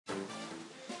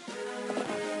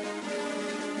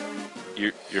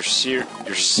You're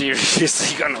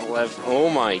seriously gonna live? Oh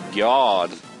my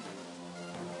god.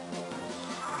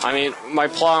 I mean, my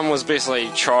plan was basically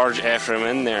charge Ephraim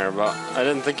in there, but I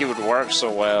didn't think it would work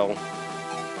so well.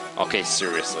 Okay,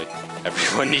 seriously.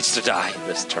 Everyone needs to die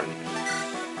this turn.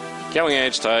 Killing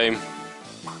Edge time.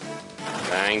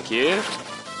 Thank you.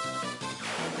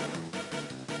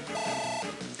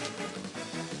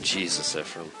 Jesus,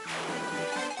 Ephraim.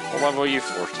 What level are you?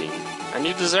 14. And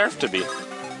you deserve to be.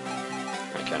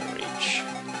 I can't reach.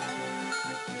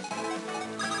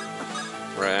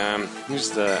 Right,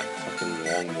 who's the fucking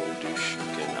longbow douche?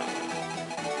 Okay, that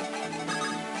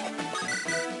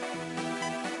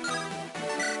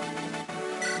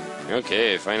one.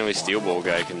 Okay, finally steel bow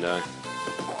guy can die.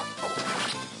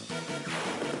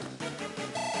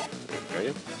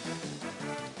 Okay.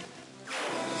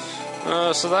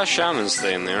 So that shaman's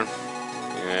staying there.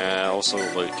 Yeah, also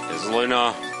Luke is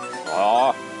Luna.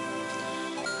 Aww.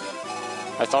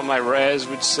 I thought my res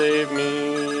would save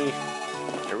me.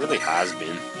 It really has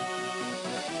been.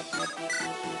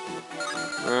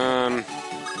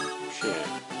 Shit.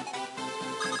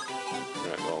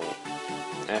 Right, well,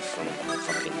 Ephraim,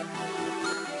 fucking,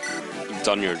 you've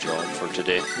done your job for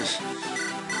today.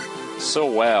 So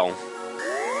well.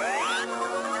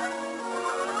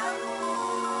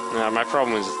 My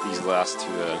problem is these last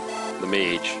two, the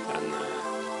mage and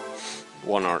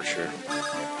one archer.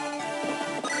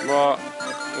 But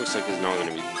looks like it's not going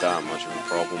to be that much of a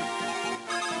problem.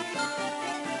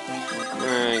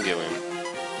 Go in.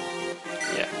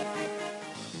 Yeah.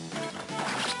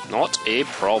 Not a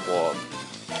problem.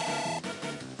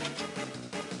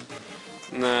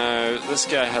 Now, this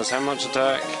guy has how much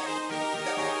attack?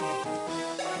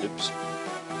 Oops.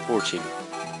 14.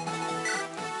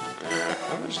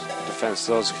 How much defense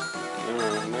does? 9,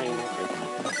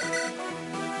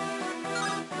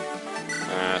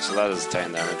 okay. So that is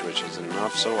 10 damage, which is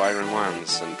enough. So Iron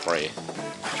Lance and pray.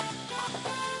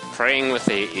 Praying with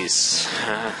it is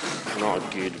not a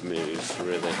good move,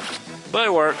 really. But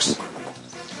it works.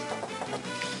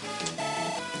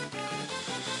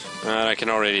 And I can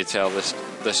already tell this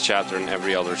chapter and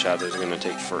every other chapter is going to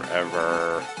take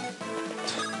forever.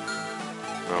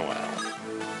 Oh well.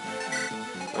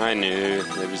 I knew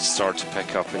they would start to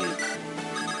pick up and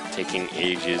taking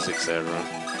ages, etc.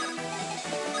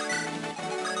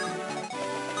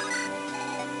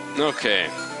 Okay.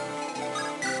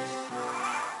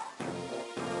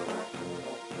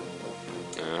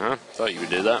 Thought you would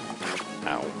do that.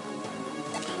 Ow.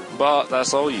 But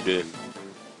that's all you do.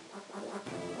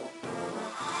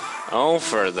 Oh,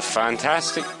 for the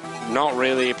fantastic, not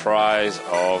really, prize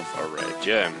of a red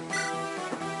gem.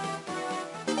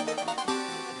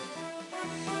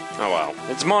 Oh well.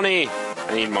 It's money!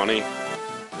 I need money.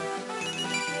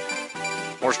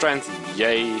 More strength?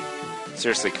 Yay.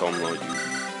 Seriously, Comlo,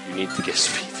 you need to get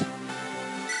speed.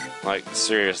 Like,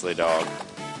 seriously, dog.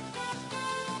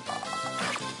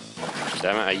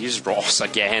 Damn it, I used Ross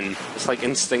again. It's like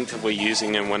instinctively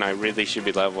using him when I really should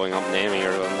be leveling up Nemi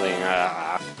or something.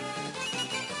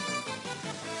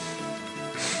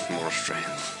 More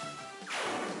strength.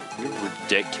 You're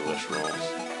ridiculous,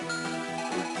 Ross.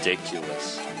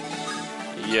 Ridiculous.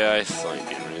 Yeah, I thought you'd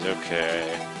get raised.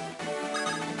 Okay.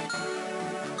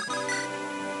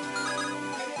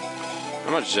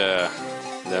 How much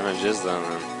damage is that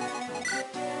then?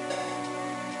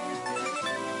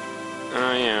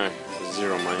 Oh yeah,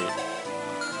 0 might.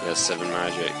 Yeah, 7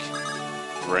 magic.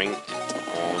 Bring it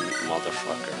on,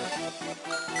 motherfucker.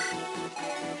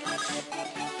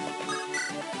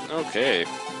 Okay.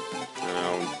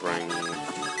 I'll bring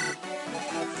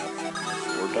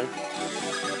 4 down.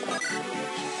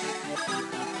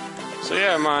 So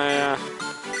yeah, my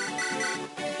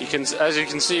as you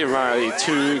can see, my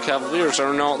 2 cavaliers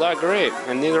are not that great,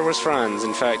 and neither was Franz.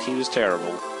 In fact, he was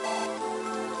terrible.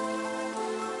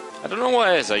 I don't know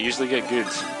what it is. I usually get good.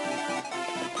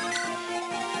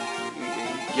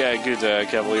 Yeah, good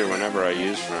cavalier whenever I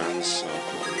use Franz. So.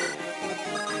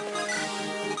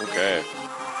 Okay.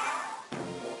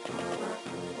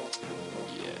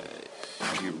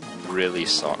 Yeah, you really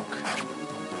suck.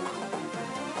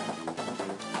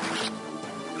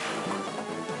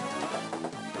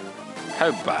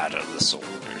 How bad are the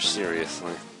soldiers?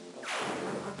 Seriously.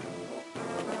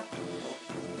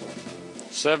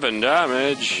 7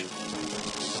 damage.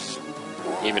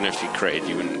 Even if you crit,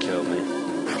 you wouldn't kill me.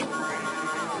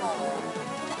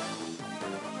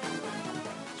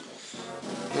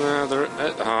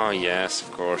 Oh yes,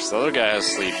 of course. The other guy is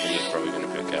asleep, and he's probably going to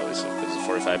pick out. So there's a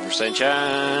 45% chance.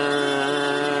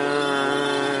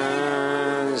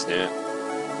 Yeah.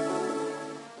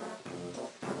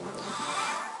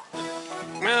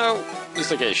 Well, At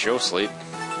least I get to show sleep.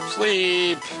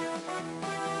 Sleep!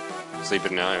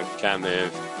 Sleeping now, can't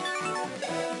move.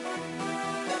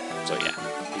 So yeah,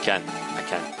 I can't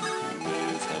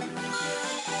move him.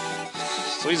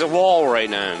 So he's a wall right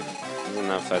now. Isn't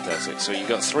that fantastic? So you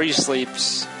got 3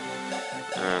 sleeps.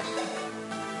 Oh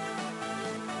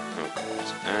god.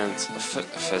 And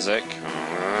physic.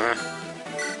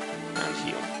 And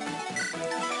heal.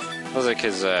 Physic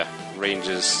is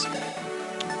ranges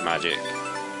magic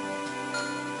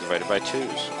divided by 2. So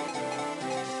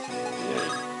yeah.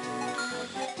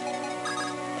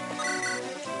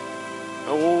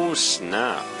 Oh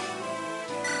snap.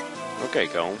 Okay,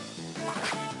 cool.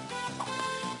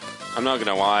 I'm not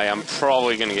gonna lie, I'm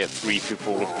probably gonna get 3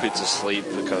 people put to sleep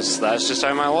because that's just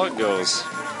how my luck goes.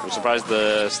 I'm surprised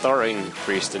the starting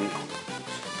priest didn't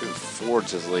put 4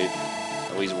 to sleep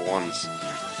at least once.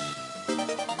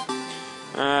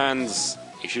 And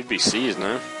he should be seized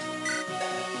now.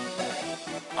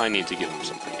 I need to give him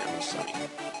something else. I mean,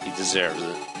 he deserves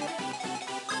it.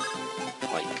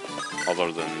 Like,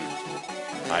 other than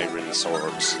iron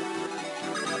swords.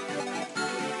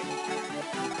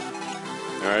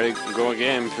 Alright, go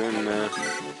again, putting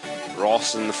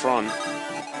Ross in the front.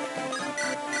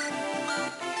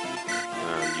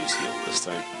 And use heal this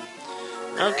time.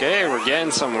 Okay, we're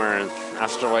getting somewhere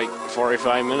after like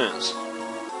 45 minutes.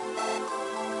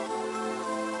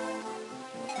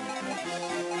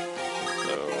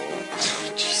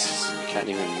 Jesus, I can't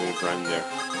even move around there.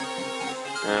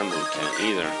 And we can't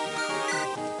either.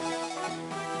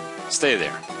 Stay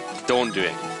there. Don't do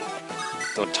it.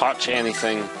 Don't touch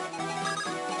anything.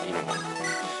 You know what?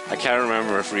 I can't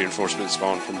remember if reinforcements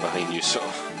spawn from behind you, so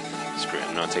screw it,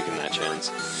 I'm not taking that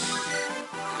chance.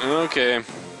 Okay.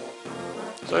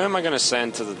 So who am I going to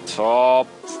send to the top?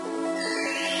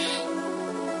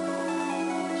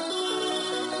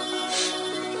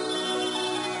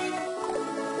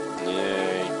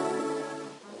 Yay.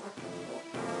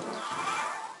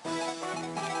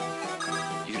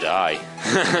 You die.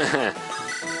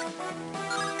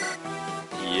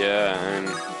 Yeah, and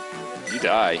you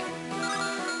die.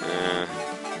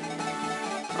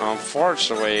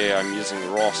 Unfortunately, I'm using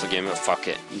Ross again, but fuck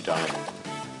it, you die.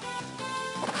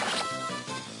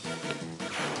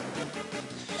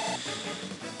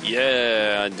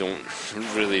 Yeah, I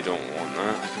really don't want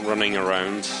that. Running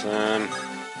around.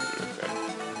 Okay.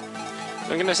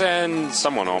 So I'm gonna send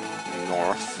someone up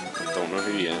north. I don't know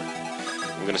who yet.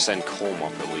 I'm gonna send Colm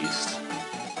up at least.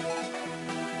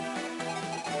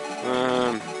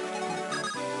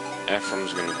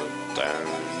 Ephraim's gonna go down.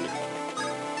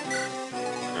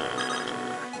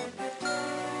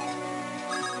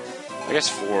 I guess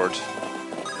Ford.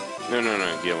 No,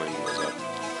 Gilliam goes up.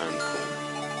 And Colm.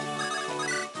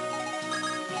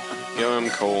 Gilliam,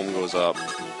 Colm goes up.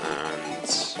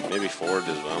 And maybe Ford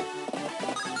as well.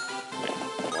 Wait,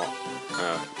 what?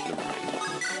 Never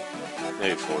mind.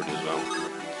 Maybe Ford as well.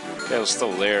 Okay, I was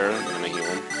still there. I'm gonna heal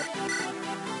him.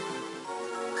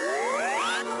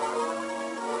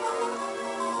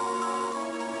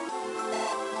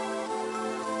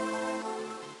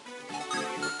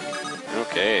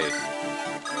 Okay.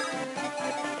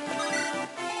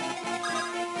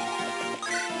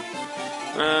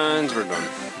 And we're done.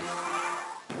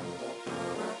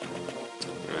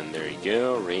 And there you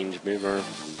go, range mover.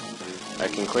 I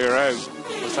can clear out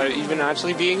without even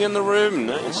actually being in the room.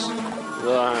 Nice.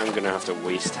 Well, I'm gonna have to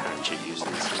waste hatchet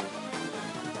uses.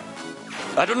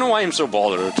 I don't know why I'm so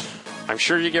bothered. I'm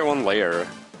sure you get one later.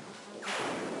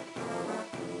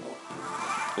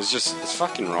 It's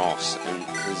fucking Ross, and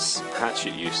his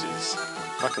hatchet uses.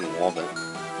 Fucking love it.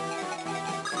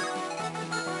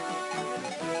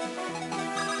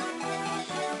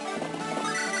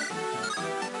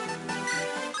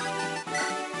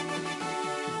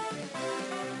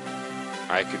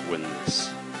 I could win this.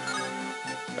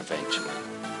 Eventually.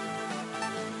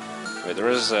 Wait, there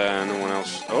is no one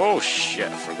else. Oh shit,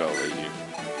 I forgot about you.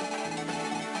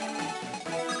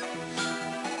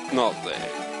 Not that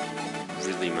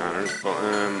really matters, but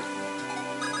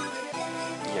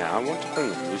yeah, I want to bring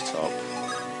the loot up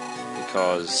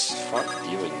because fuck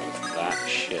dealing with that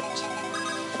shit.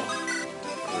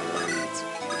 And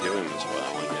dealing as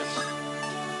well, I guess.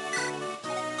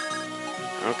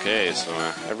 Okay, so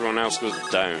everyone else goes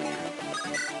down.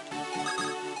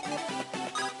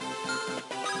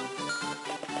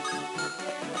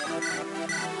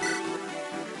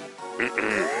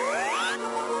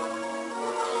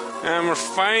 And we're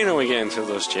finally getting to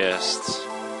those chests.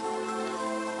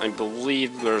 I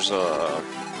believe there's a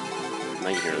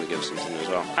knight here that gives something as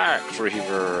well. Axe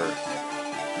Reaver.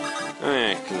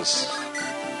 Because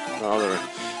the other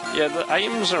Yeah, the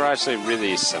items are actually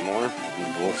really similar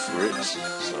in both routes,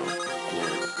 so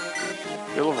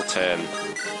yeah. You're level 10.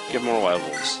 Get more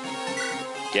levels.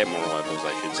 Get more levels,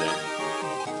 I should say.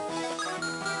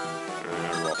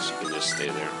 Ross, you can just stay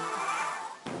there.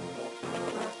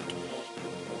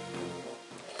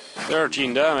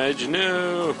 13 damage,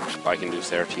 no! I can do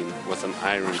 13 with an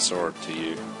iron sword to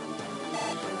you.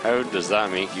 How does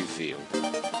that make you feel?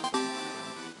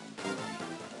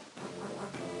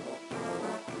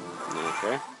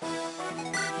 Okay.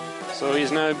 So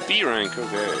he's now B rank,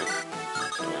 okay.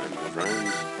 So I move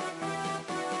around.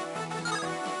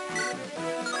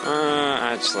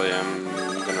 Actually, I'm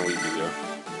gonna leave you go.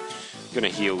 I'm gonna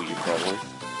heal you, probably.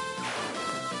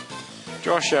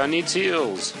 Joshua needs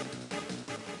heals!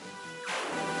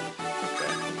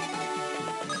 Okay.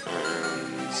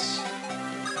 And...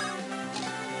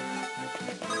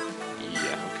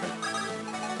 yeah,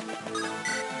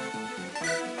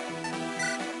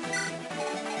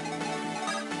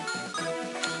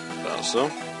 okay. So.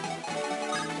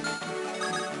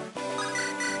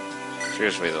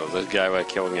 Seriously though, this guy with a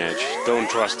killing edge, don't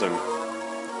trust him.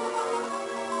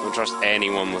 Don't trust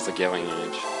anyone with a killing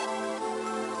edge.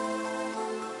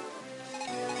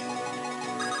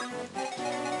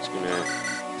 Just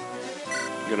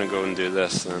gonna go and do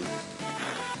this then.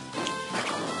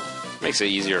 Makes it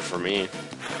easier for me.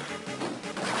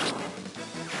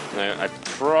 Now I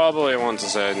probably want to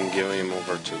send Gilliam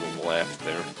over to the left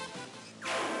there.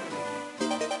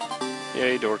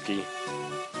 Yay, dorky.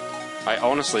 I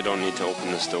honestly don't need to open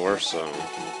this door, so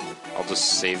I'll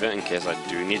just save it in case I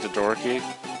do need a door key.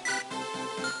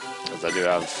 Because I do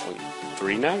have like,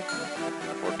 3 now?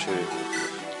 Or 2?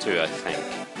 2, I think.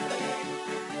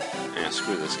 Yeah,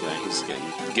 screw this guy, he's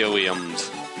getting Gilliamed.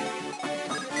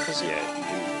 Because, yeah, you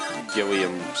can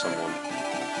Gilliam someone.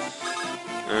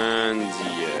 And,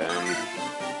 yeah,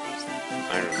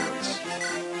 Iron Hearts.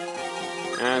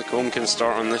 And Comb can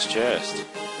start on this chest.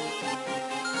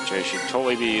 I should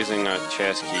totally be using a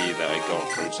chest key that I got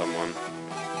from someone.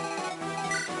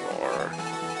 Or...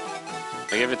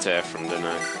 I gave it to Ephraim, didn't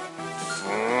I?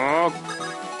 Fuck!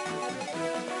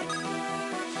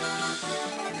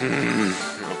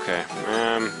 Okay,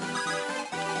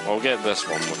 I'll get this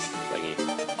one with thingy.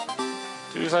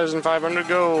 2,500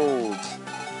 gold!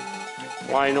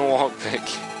 Why no lockpick?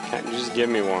 Can't you just give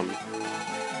me one?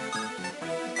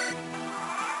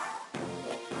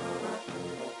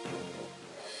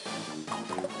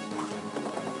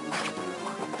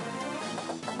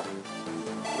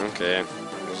 Okay,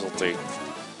 this will take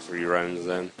 3 rounds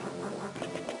then.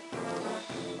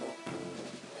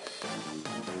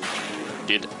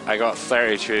 Dude, I got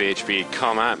 32 HP.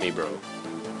 Come at me, bro.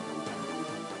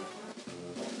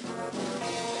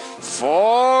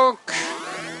 Fuck!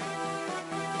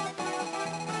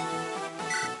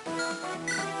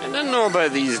 I didn't know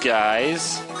about these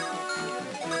guys.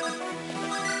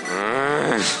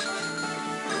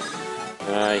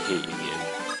 I hate you.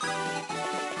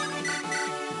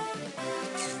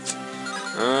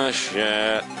 Oh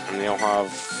shit, and they'll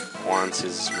have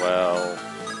lances as well.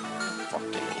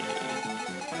 Fucking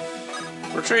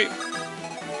hate. Retreat!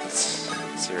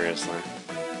 Seriously.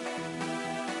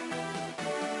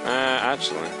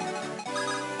 Actually.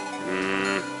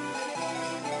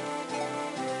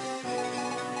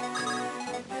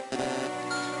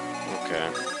 Okay.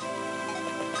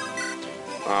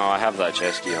 Oh, I have that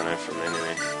chest key on it from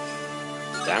anyway.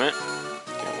 Damn it.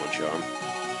 Can't one-shot him.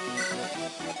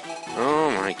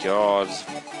 Oh my god.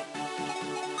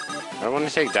 I don't want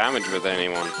to take damage with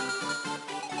anyone.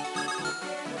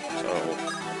 So,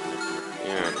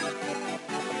 yeah.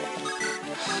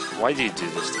 Why do you do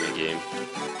this to me, game?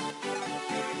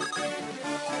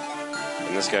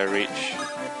 Can this guy reach?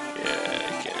 Yeah,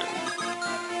 he can.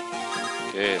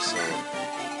 Okay, so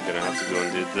I'm gonna have to go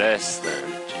and do this then.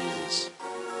 Jesus.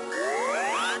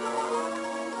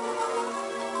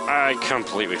 I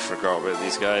completely forgot about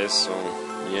these guys, so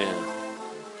yeah.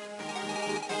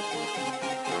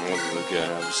 And what does the guy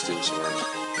have? A steel sword.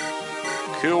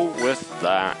 Cool with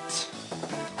that.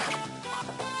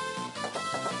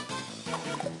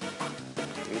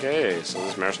 Okay, so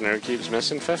this mercenary keeps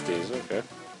missing 50s, okay.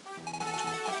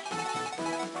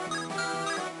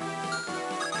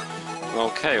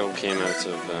 Well, Kyle came out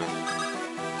of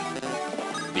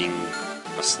being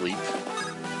asleep.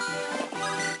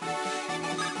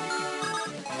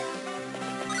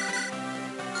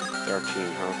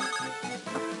 Huh?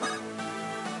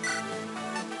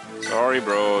 Sorry,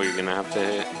 bro. You're gonna have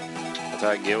to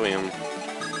attack Gilliam.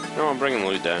 No, I'm bringing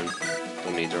loot down.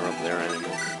 Don't need her up there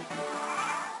anymore.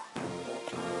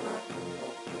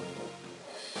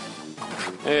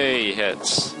 Hey, he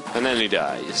hits, and then he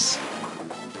dies.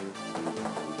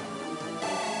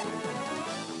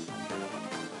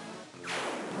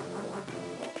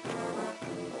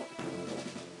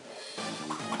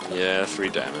 Yeah, 3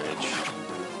 damage.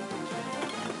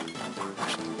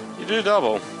 You do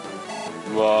double,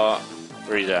 but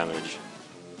 3 damage.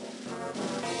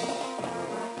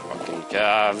 Fucking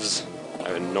calves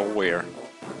out of nowhere.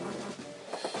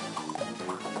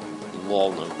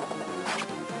 Lol, no.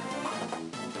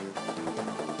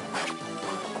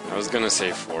 I was gonna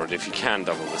say Ford, if you can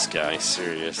double this guy,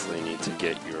 seriously need to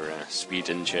get your speed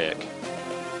in check.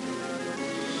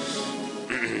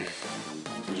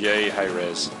 Yay, high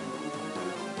res.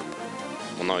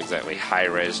 Well, not exactly high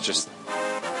res, just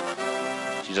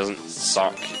she doesn't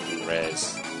suck in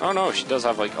res. Oh no, she does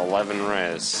have like 11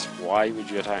 res. Why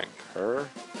would you attack her?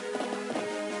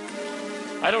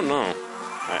 I don't know.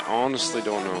 I honestly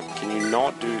don't know. Can you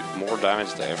not do more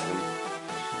damage to Ephraim?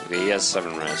 Okay, he has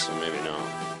 7 res, so maybe not.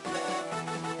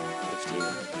 15,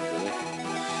 really?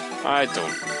 I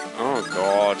don't. Oh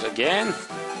god, again?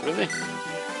 Really?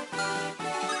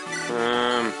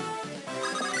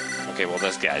 Okay, well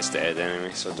this guy's dead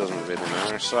anyway, so it doesn't really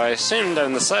matter. So I assume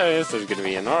down the south there's going to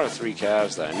be another 3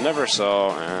 calves that I never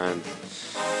saw, and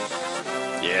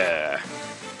yeah.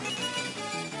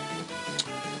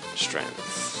 Strength.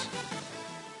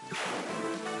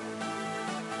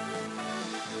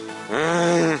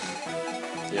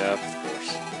 Yeah, of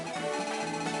course.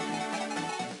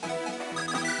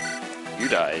 You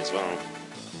die as well.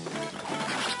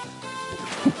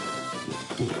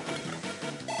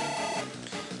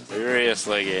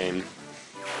 Seriously, game.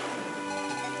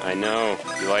 I know,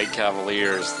 you like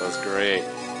Cavaliers, that's great.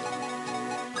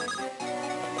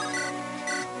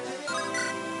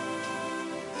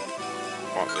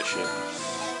 Fuck this shit.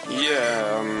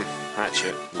 Yeah,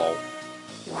 hatchet, lol.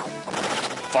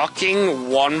 Fucking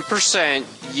 1%,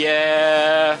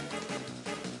 yeah!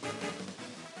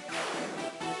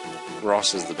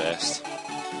 Ross is the best.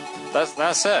 That's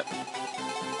it.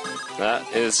 That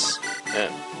is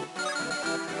it.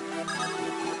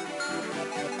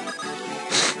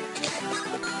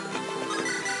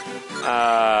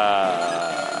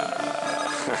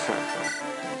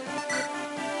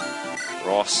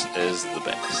 Ross is the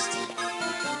best.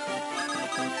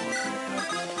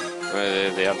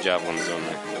 They have javelins only.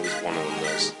 At least one of them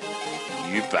does.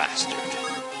 You bastard.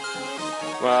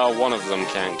 Well, one of them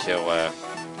can't kill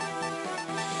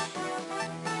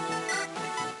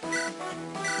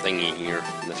thingy here,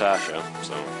 Natasha,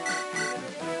 so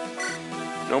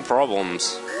no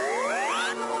problems.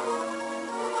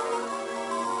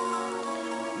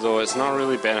 Though it's not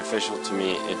really beneficial to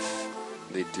me if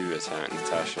they do attack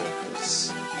Natasha.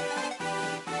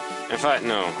 In fact,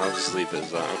 no, I'll just leave it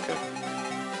as that, okay.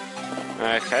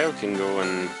 Kyle can go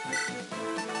and,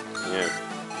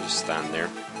 just stand there.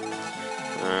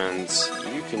 And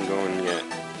you can go and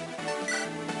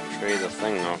trade the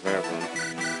thing off everyone.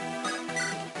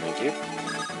 Thank you.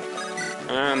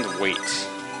 And wait.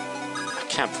 I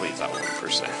can't believe that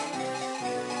 1%.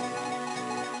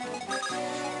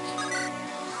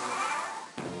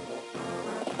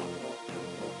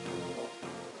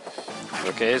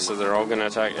 Okay, so they're all gonna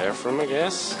attack Ephraim, I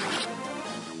guess?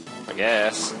 I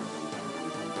guess.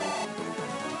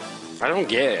 I don't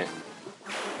get it.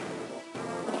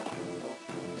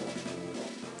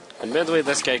 Admittedly,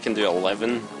 this guy can do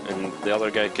 11, and the other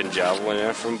guy can javelin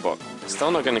Ephraim, but still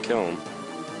not gonna kill him.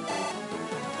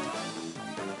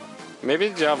 Maybe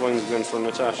the javelin's going for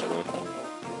Natasha, though.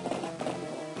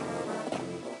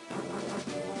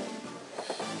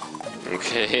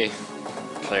 Okay.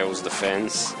 Kyle's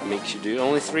defense makes you do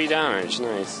only 3 damage,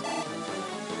 nice.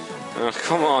 Oh,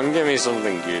 come on, give me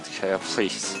something good, Kyle,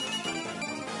 please.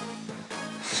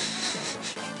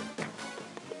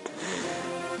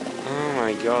 Oh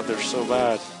my god, they're so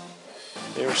bad.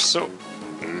 They're so...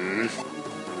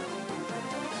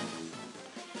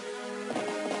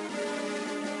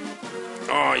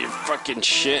 Oh, you're fucking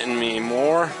shitting me.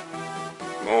 More?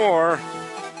 More?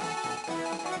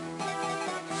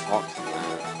 Fuck that.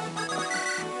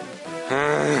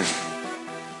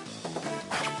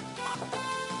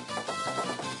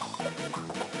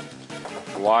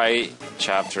 Why,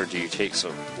 chapter, do you take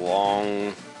so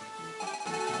long?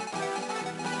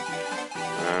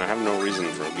 I have no reason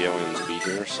for Gillian to be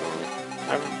here, so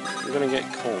I'm gonna get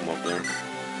Colm up there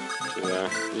to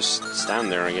just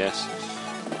stand there, I guess.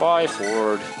 Bye,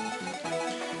 Ford.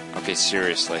 Okay,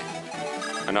 seriously,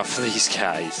 enough of these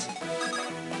guys.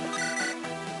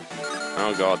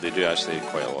 Oh god, they do actually do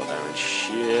quite a lot of damage.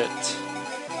 Shit.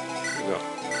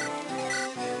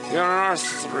 We got an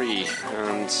R3,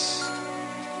 and...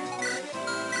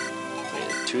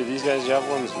 Wait, 2 of these guys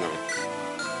javelins? No.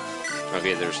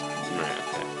 Okay, there's... Right,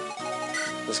 okay.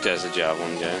 This guy's a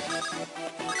javelin guy.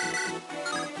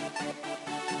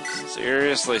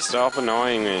 Seriously, stop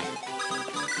annoying me.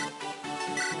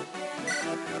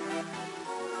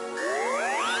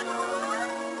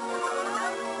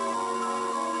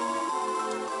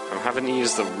 haven't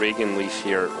used the Reagan leaf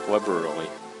here liberally.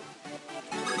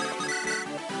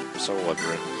 So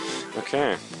liberal.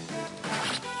 Okay.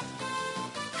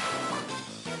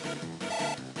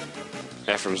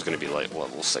 Ephraim's gonna be like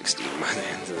level 16 by the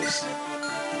end of this.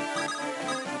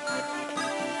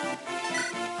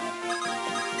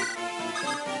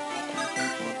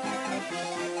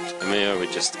 I mean, I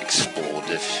would just explode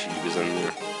if she was in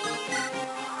there.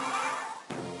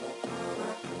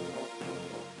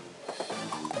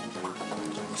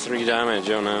 Three damage,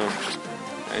 oh no.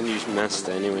 And you missed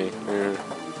anyway. Yeah.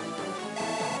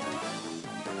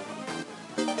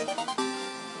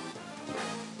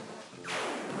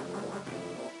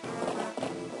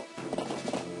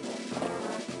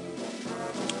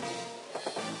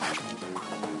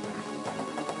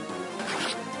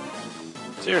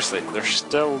 Seriously, they're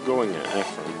still going at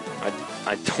Ephraim.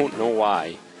 I don't know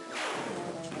why.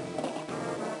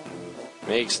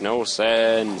 Makes no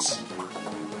sense.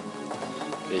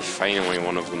 Okay, finally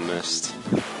one of them missed.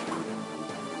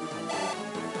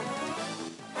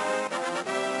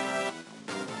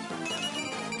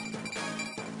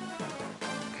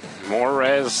 More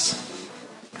res.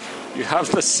 You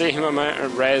have the same amount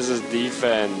of res as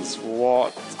defense.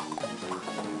 What?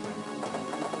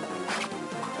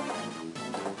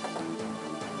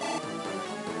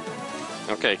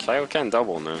 Okay, Kyle can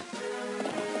double now.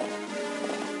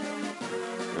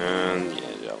 And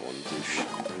yeah, that one douche.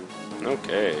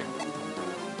 Okay.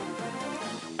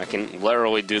 I can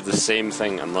literally do the same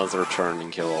thing another turn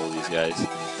and kill all these guys.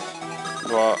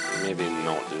 Well, maybe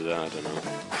not do that, I don't know.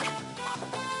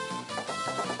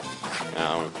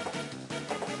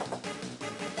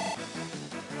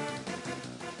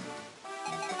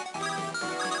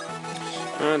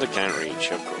 And I can't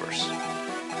reach, of course.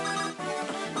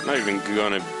 I'm not even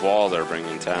gonna bother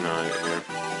bringing Tana out here.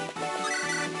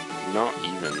 Not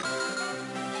even.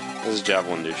 This is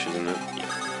Javelin douche, isn't it? Yeah.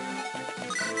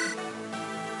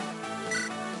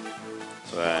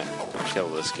 So I'll kill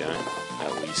this guy,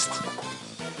 at least.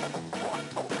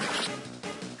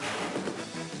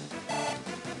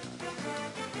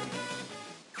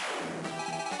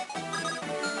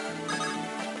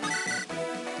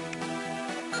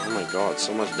 Oh my god,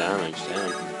 so much damage,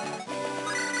 damn.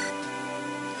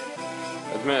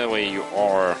 Admittedly, you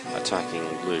are attacking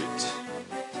loot.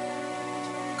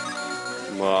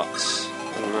 But,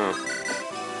 I don't know.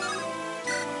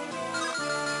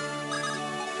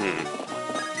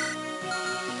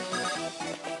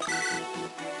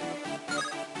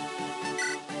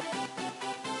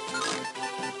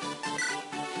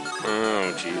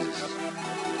 Oh, Jesus.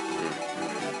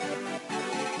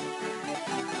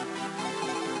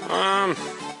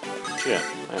 Shit,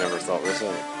 I never thought this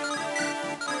out.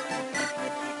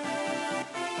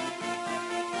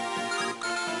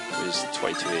 He's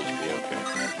 22 HP, okay.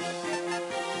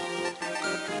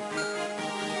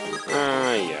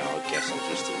 Yeah, I guess I'll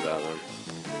just do that then.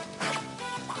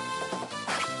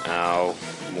 Ow,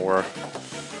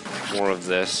 more of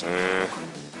this. I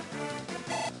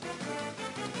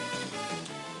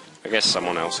guess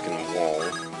someone else can wall.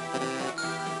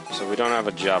 So we don't have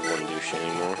a Javelin douche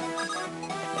anymore.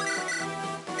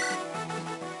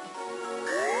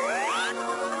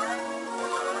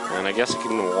 And I guess I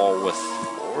can wall with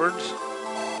Lord?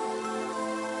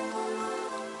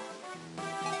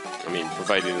 I mean,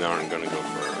 provided they aren't going to go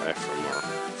for Ephraim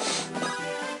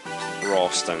or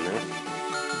Ross down there.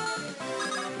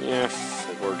 Yeah,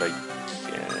 Ford, I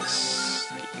guess.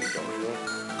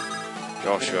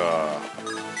 Joshua.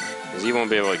 Because he won't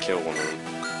be able to kill one of them.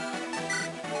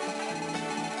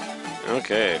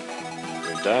 Okay.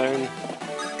 Go down.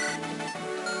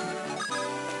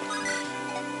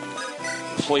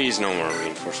 Please no more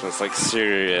reinforcements, like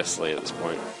seriously at this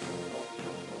point.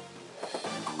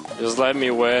 Just let me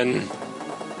win.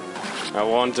 I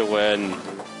want to win.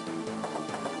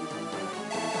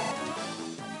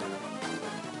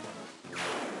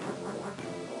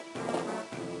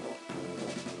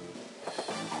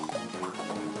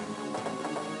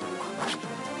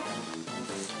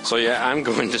 So yeah, I'm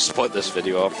going to split this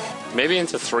video up, maybe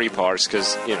into 3 parts,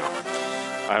 because, you know,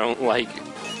 I don't like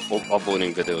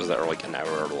uploading videos that are like an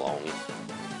hour long.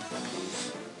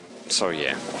 So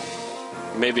yeah,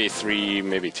 maybe 3,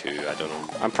 maybe 2, I don't know.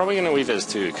 I'm probably going to leave it as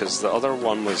 2, because the other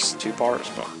one was 2 parts,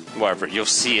 but whatever, you'll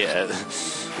see it.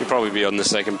 You'll probably be on the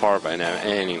second part by now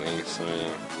anyway, so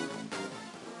yeah.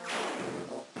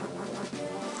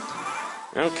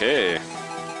 Okay.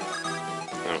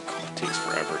 Oh god, it takes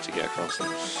forever to get across it.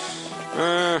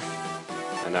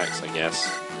 An axe, I guess.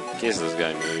 In case this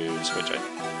guy moves, which I...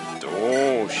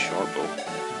 Oh, short bow.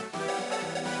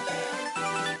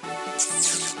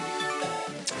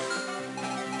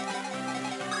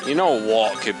 You know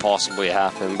what could possibly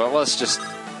happen, but let's just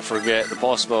forget the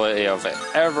possibility of it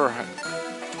ever,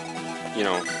 you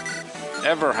know,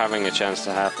 ever having a chance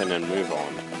to happen and move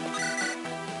on.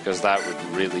 Because that would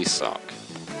really suck.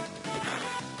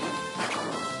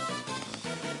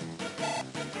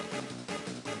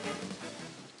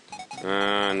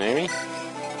 Maybe?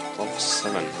 Level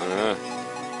 7.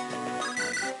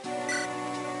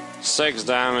 6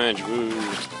 damage, woo.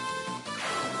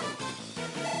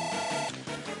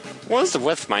 What's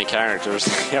with my characters?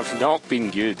 They have not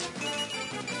been good.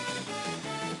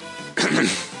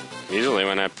 Usually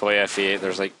when I play FE8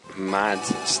 there's like mad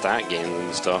stat gains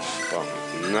and stuff, but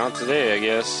not today I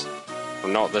guess. Or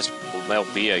not this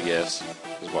LP I guess,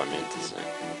 is what I meant to say.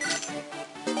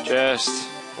 Chest,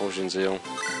 ocean seal.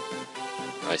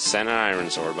 I sent an iron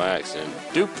sword by accident.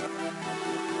 Doop!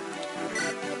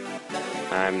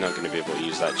 I'm not going to be able to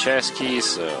use that chest key,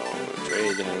 so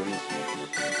trade him.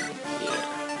 Yeah.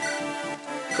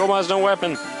 Coma has no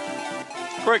weapon!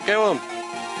 Quick, kill him!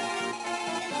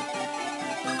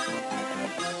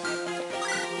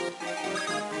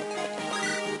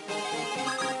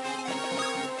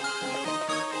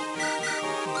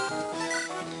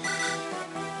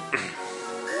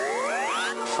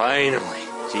 Finally!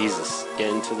 Jesus,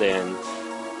 getting to the end.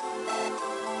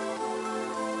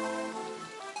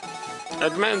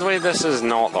 Admittedly, this is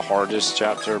not the hardest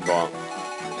chapter, but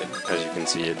as you can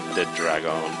see, it did drag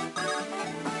on.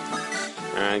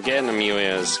 Getting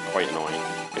Amelia is quite annoying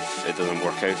if it doesn't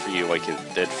work out for you like it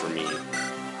did for me.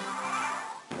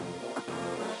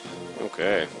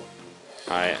 Okay.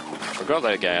 I forgot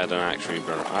that guy had an axe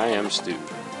reaver. I am stupid.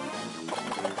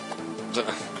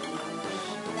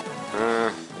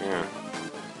 Yeah.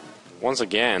 Once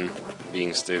again,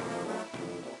 being stupid.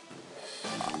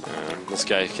 This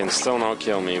guy can still not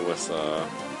kill me with,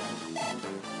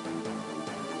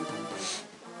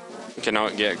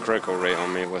 cannot get a critical rate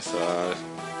on me with,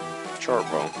 short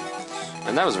bow.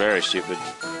 And that was very stupid.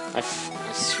 I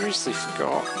seriously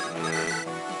forgot.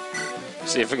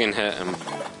 See if I can hit him.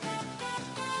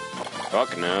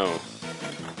 Fuck no.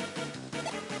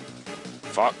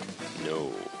 Fuck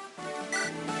no.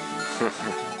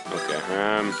 Okay,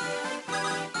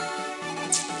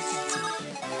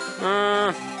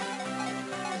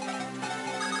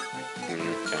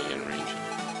 can't get in range.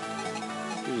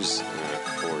 Who's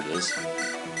Ford is?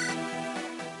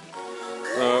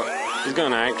 He's got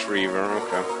an axe reaver,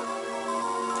 okay.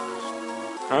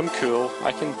 I'm cool,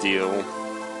 I can deal.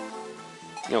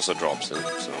 He also drops it,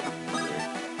 so yeah.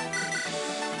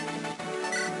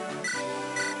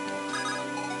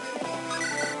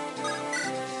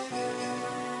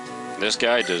 This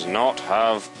guy does not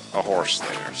have a horse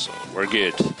there, so we're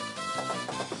good.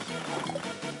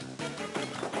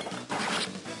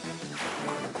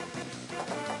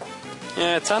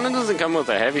 Yeah, Tana doesn't come with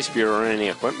a heavy spear or any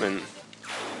equipment.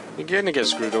 You're gonna get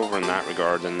screwed over in that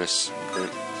regard in this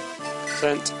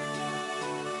sense.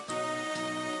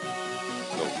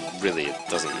 Though, really, it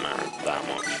doesn't matter that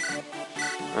much.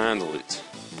 And the loot.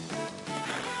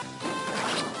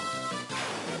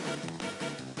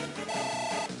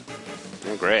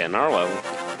 Oh, great, another level.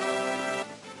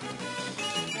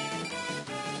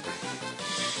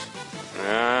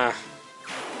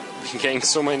 I'm getting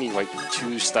so many, like,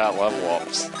 2 stat level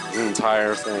ups. The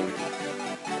entire thing.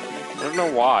 I don't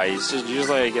know why, it's just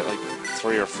usually I get, like,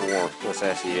 3 or 4 with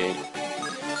FE8.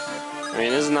 I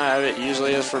mean, isn't that how it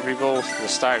usually is for people? The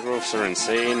stat growths are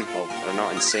insane. Well, they're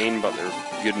not insane, but they're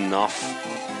good enough.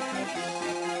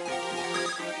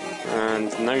 And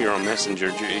now you're on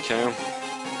messenger duty, Kyle.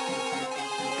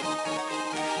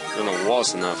 Don't know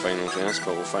what's in that final test,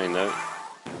 but we'll find out.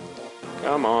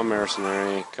 Come on,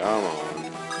 mercenary, come on.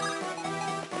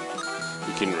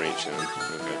 You can reach him,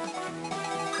 okay.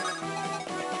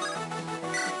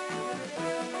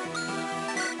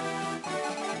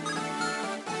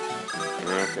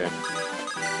 Okay.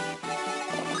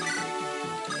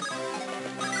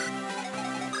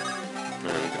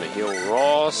 I'm gonna heal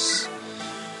Ross.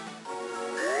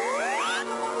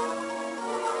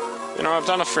 You know, I've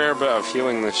done a fair bit of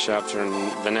healing this chapter,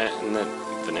 and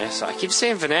Vanessa. I keep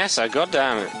saying Vanessa, god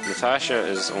damn it. Natasha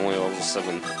is only level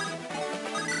 7.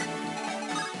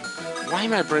 Why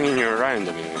am I bringing you around?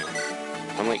 I mean,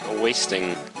 I'm like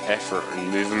wasting effort and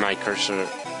moving my cursor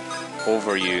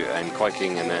over you and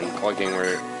clicking and then clicking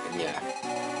where, yeah,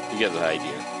 you get the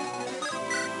idea.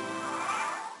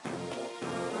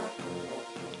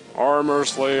 Armor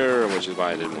Slayer, which is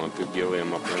why I didn't want to put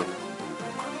Gilliam up there.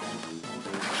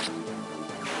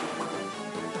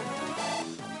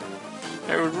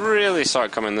 It would really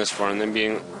suck coming this far and then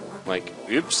being like,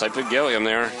 oops, I put Gilliam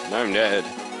there, now I'm dead.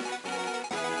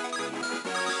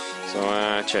 So,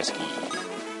 chest key.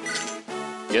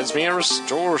 Gets me a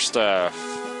restore staff.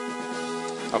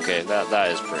 Okay,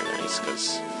 that is pretty nice,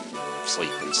 because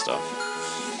sleep and stuff.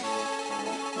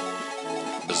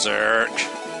 Berserk.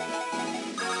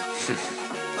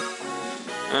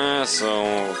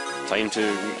 So, time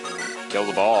to kill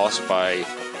the boss by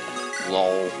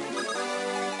lol.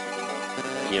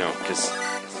 You know, because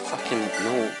fucking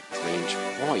no range.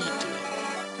 What are you doing?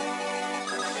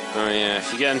 Oh yeah,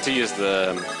 if you get him to use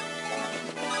the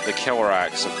killer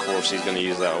axe, of course he's going to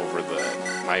use that over the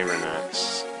iron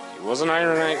axe. It was an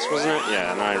iron axe, wasn't it?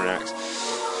 Yeah, an iron axe.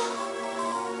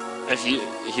 If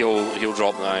he'll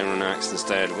drop the iron axe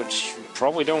instead, which you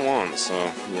probably don't want. So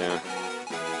yeah.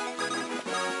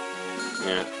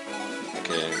 Yeah.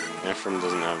 Okay. Ephraim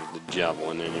doesn't have the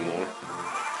javelin anymore.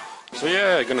 So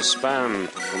yeah, gonna spam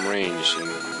from range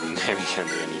and Nemi can't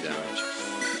do any damage.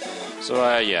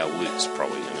 So yeah, loot's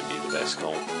probably gonna be the best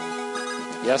call.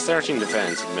 He has 13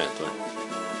 defense, admittedly.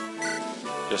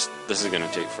 Just, this is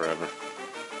gonna take forever.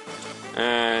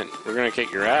 And we're gonna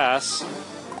kick your ass.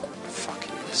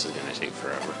 Fucking, this is gonna take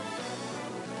forever.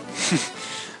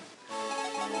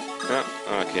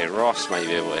 Oh, okay, Ross might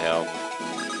be able to help.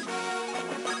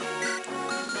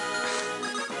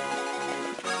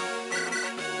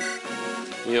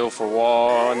 Heal for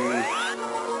one.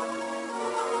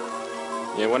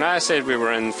 Yeah, when I said we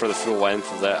were in for the full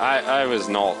length of that, I was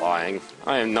not lying.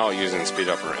 I am not using speed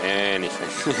up or anything.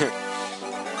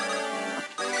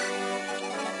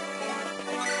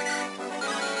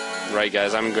 Right,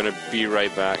 guys, I'm gonna be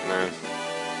right back now.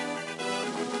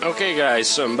 Okay, guys,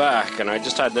 so I'm back, and I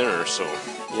just had dinner, so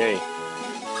yay.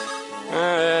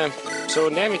 So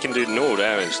Nemi can do no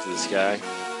damage to this guy.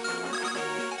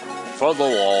 For the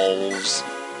walls.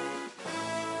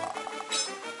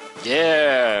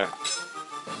 Yeah.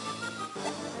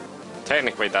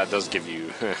 Technically, that does give you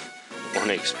 1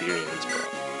 experience, but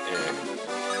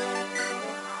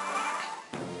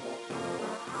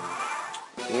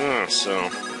yeah. So I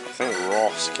think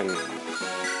Ross can.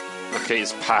 Okay,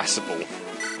 it's passable.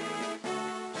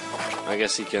 I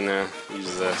guess he can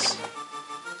use this.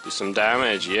 Do some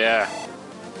damage, yeah.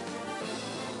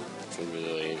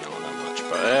 Really not that much,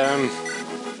 but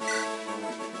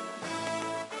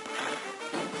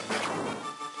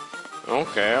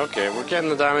Okay, we're getting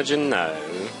the damage in now.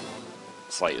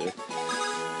 Slightly.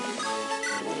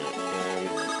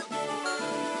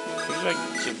 Who did I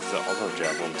give the other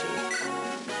javelin to?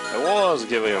 It was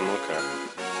Gileon, okay.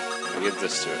 I give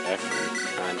this to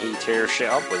Ephraim, and he tears shit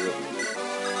up with it.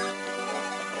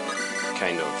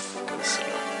 Kind of, because,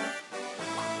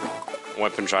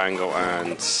 weapon triangle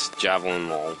and javelin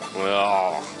wall.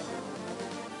 Oh.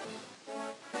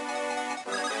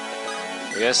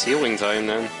 I guess healing time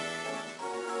then.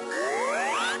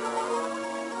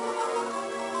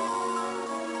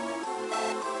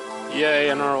 Yay,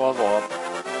 another level up.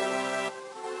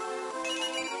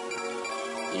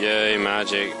 Yay,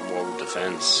 magic, wall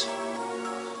defense.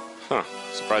 Huh,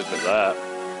 surprised by that.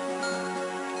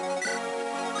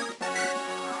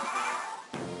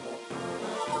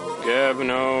 Gheb,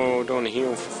 no, don't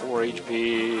heal for 4 HP,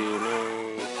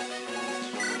 no.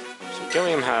 So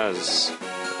Gilliam has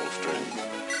full strength.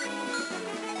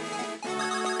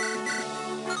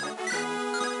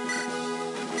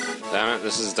 Damn it,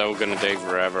 this is still gonna take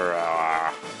forever.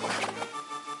 Ah.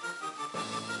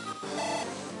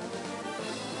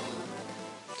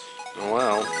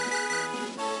 Well,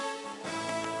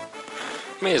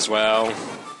 may as well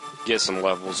get some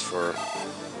levels for,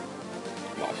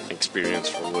 well, experience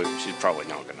for Luke. She's probably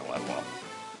not gonna level up.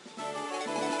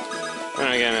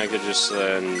 And again, I could just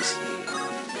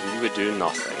you would do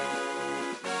nothing.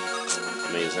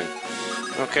 Amazing.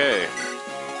 Okay.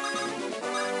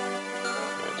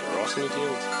 Need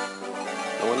healed.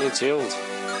 No one needs healed.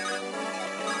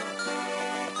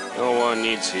 No one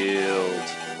needs healed.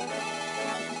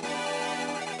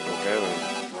 Okay then.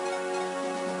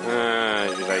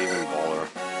 Did I even bother?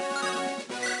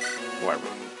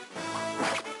 Whatever.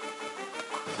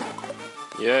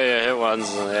 Yeah, hit ones.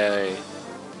 Hey.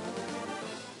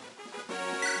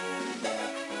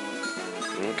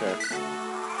 Okay.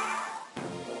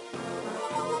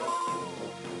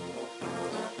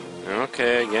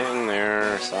 Okay, getting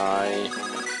there, sigh.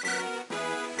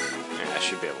 Yeah, I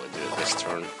should be able to do it this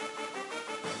turn.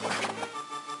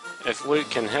 If Luke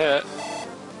can hit,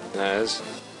 that is.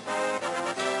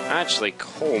 Actually,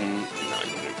 Comb, no,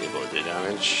 you wouldn't be able to do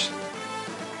damage.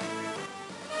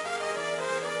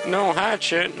 No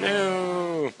hatchet,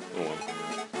 no! Oh well.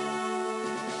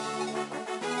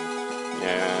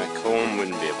 Yeah, Comb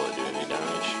wouldn't be able to do any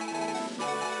damage.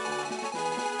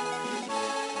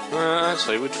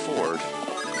 Actually, with Ford.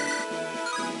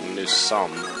 do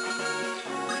some.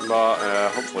 But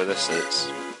hopefully this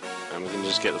is. And we can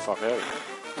just get the fuck out.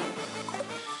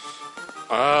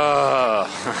 Ah,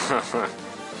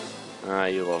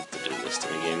 you love to do this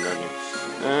to me, game, don't you?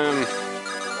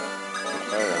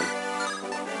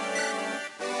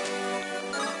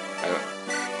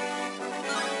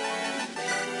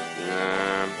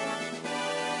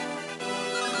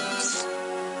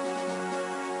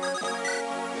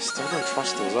 I still don't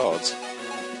trust those odds.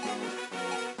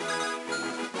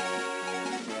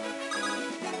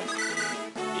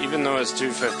 Even though it's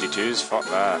 252s, fuck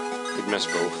that. Could miss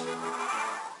both.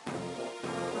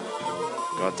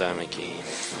 God damn it, game.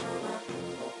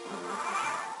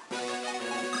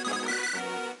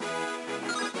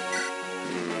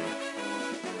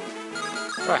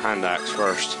 Try hand axe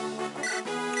first.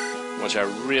 Which I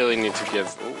really need to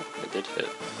give. Oh, I did hit.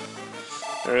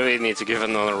 I really need to give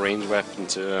another ranged weapon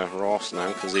to Ross now,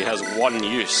 because he has one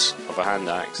use of a hand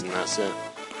axe, and that's it.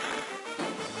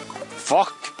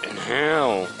 Fucking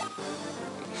hell!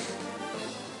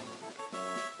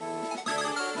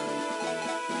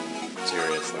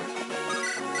 Seriously.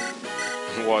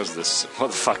 What is this? What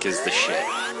the fuck is this shit?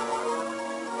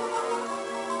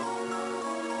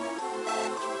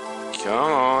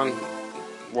 Come on.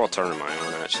 What turn am I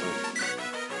on, actually?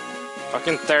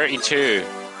 Fucking 32.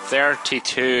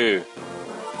 32.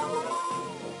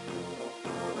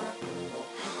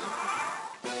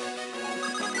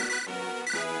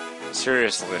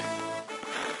 Seriously.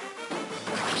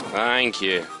 Thank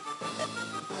you.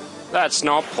 That's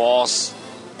not pause.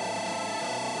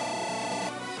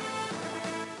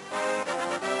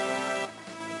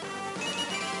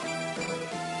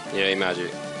 Yay,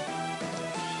 magic.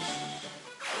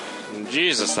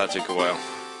 Jesus, that took a while.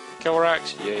 Killer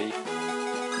axe, yay.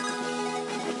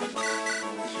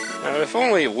 Now, if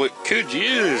only we could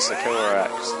use a killer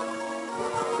axe.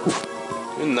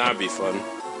 Wouldn't that be fun?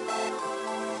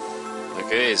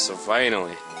 Okay, so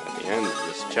finally, at the end of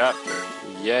this chapter,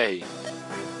 yay.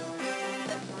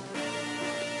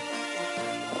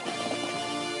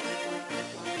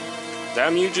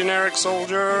 Damn you, generic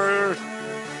soldier!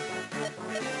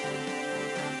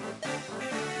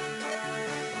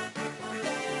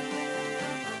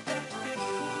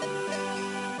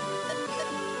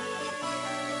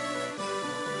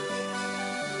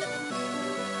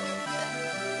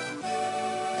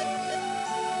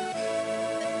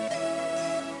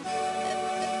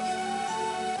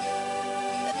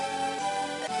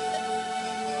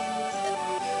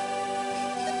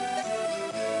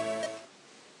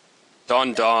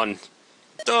 Done, done.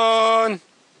 Done!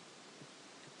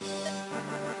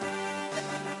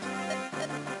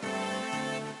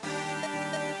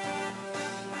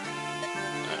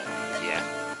 Yeah.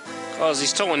 Cause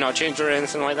he's totally not changed or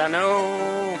anything like that,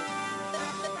 no!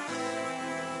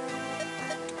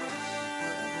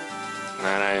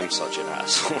 Man, I am such an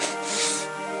asshole.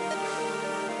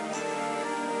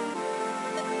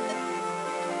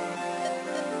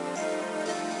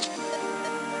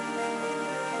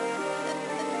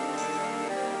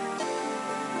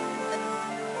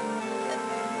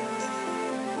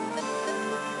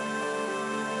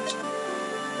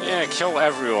 Yeah, kill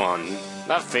everyone.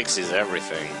 That fixes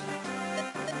everything.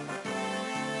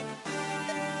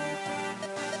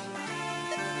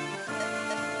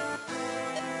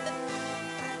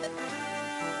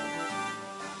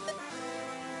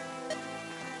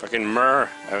 Fucking myrrh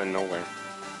out of nowhere.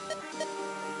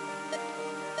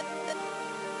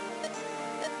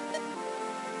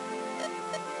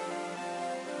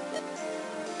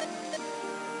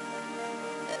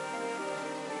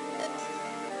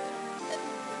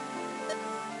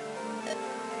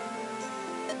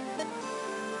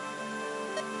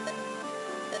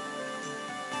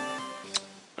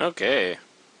 Okay.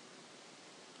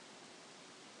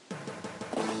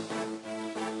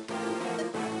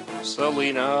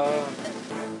 Selena.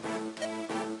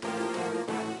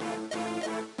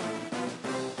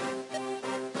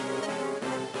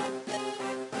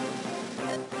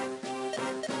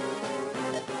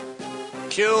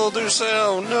 Killed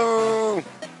herself, no!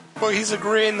 But he's a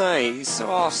great knight, he's so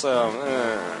awesome.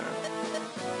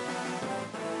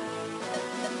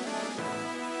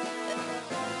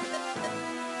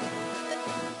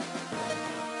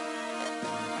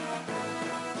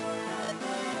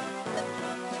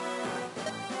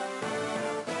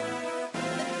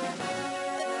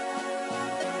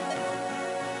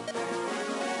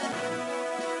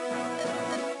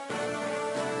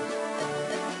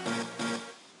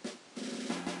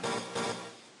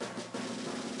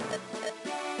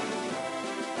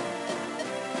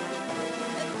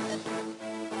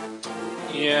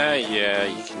 Yeah,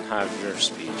 you can have your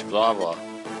speech, blah blah.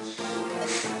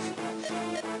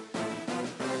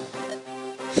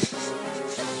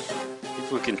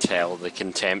 can tell the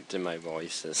contempt in my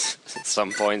voice at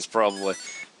some points, probably.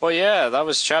 Well, yeah, that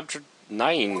was chapter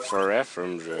 9 for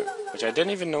Ephraim's route, which I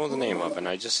didn't even know the name of, and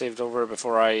I just saved over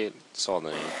before I saw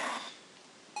the name.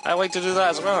 I like to do that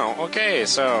as well. Okay,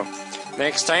 so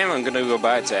next time I'm going to go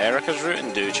back to Erica's route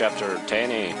and do chapter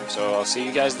 10A, so I'll see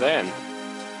you guys then.